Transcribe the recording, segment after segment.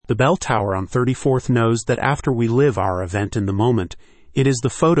The bell tower on 34th knows that after we live our event in the moment, it is the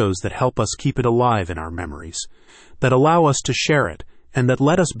photos that help us keep it alive in our memories, that allow us to share it, and that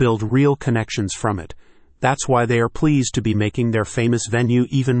let us build real connections from it. That's why they are pleased to be making their famous venue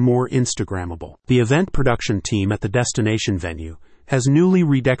even more Instagrammable. The event production team at the destination venue has newly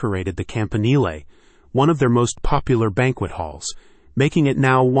redecorated the Campanile, one of their most popular banquet halls, making it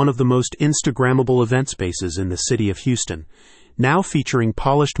now one of the most Instagrammable event spaces in the city of Houston. Now featuring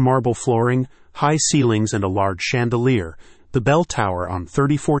polished marble flooring, high ceilings, and a large chandelier, the bell tower on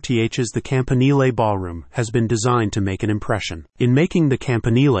 34th's The Campanile Ballroom has been designed to make an impression. In making the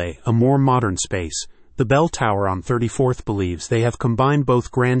Campanile a more modern space, the bell tower on 34th believes they have combined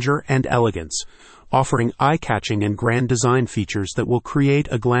both grandeur and elegance, offering eye-catching and grand design features that will create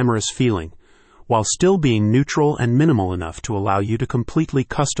a glamorous feeling, while still being neutral and minimal enough to allow you to completely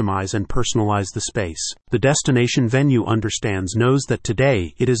customize and personalize the space. The destination venue knows that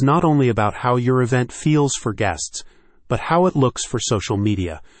today it is not only about how your event feels for guests, but how it looks for social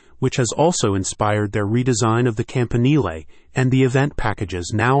media, which has also inspired their redesign of the Campanile and the event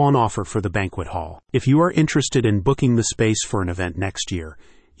packages now on offer for the banquet hall. If you are interested in booking the space for an event next year,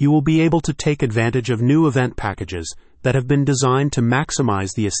 you will be able to take advantage of new event packages that have been designed to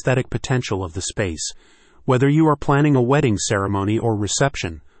maximize the aesthetic potential of the space. Whether you are planning a wedding ceremony or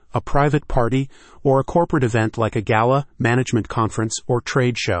reception, a private party, or a corporate event like a gala, management conference, or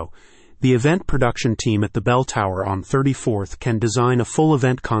trade show, the event production team at the bell tower on 34th can design a full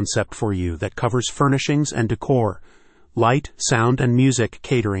event concept for you that covers furnishings and decor, light, sound and music,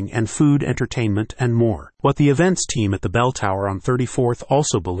 catering and food, entertainment, and more. What the events team at the bell tower on 34th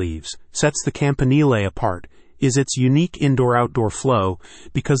also believes sets the Campanile apart is its unique indoor-outdoor flow,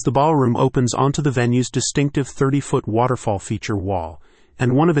 because the ballroom opens onto the venue's distinctive 30-foot waterfall feature wall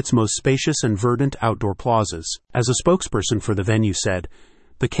and one of its most spacious and verdant outdoor plazas. As a spokesperson for the venue said,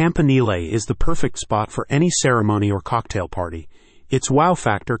 "The Campanile is the perfect spot for any ceremony or cocktail party. Its wow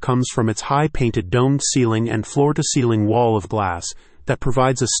factor comes from its high painted domed ceiling and floor-to-ceiling wall of glass that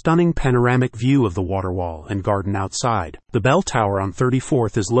provides a stunning panoramic view of the water wall and garden outside." The bell tower on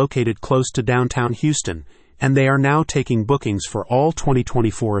 34th is located close to downtown Houston, and they are now taking bookings for all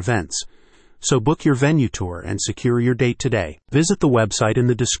 2024 events. So book your venue tour and secure your date today. Visit the website in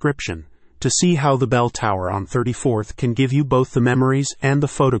the description to see how the bell tower on 34th can give you both the memories and the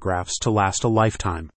photographs to last a lifetime.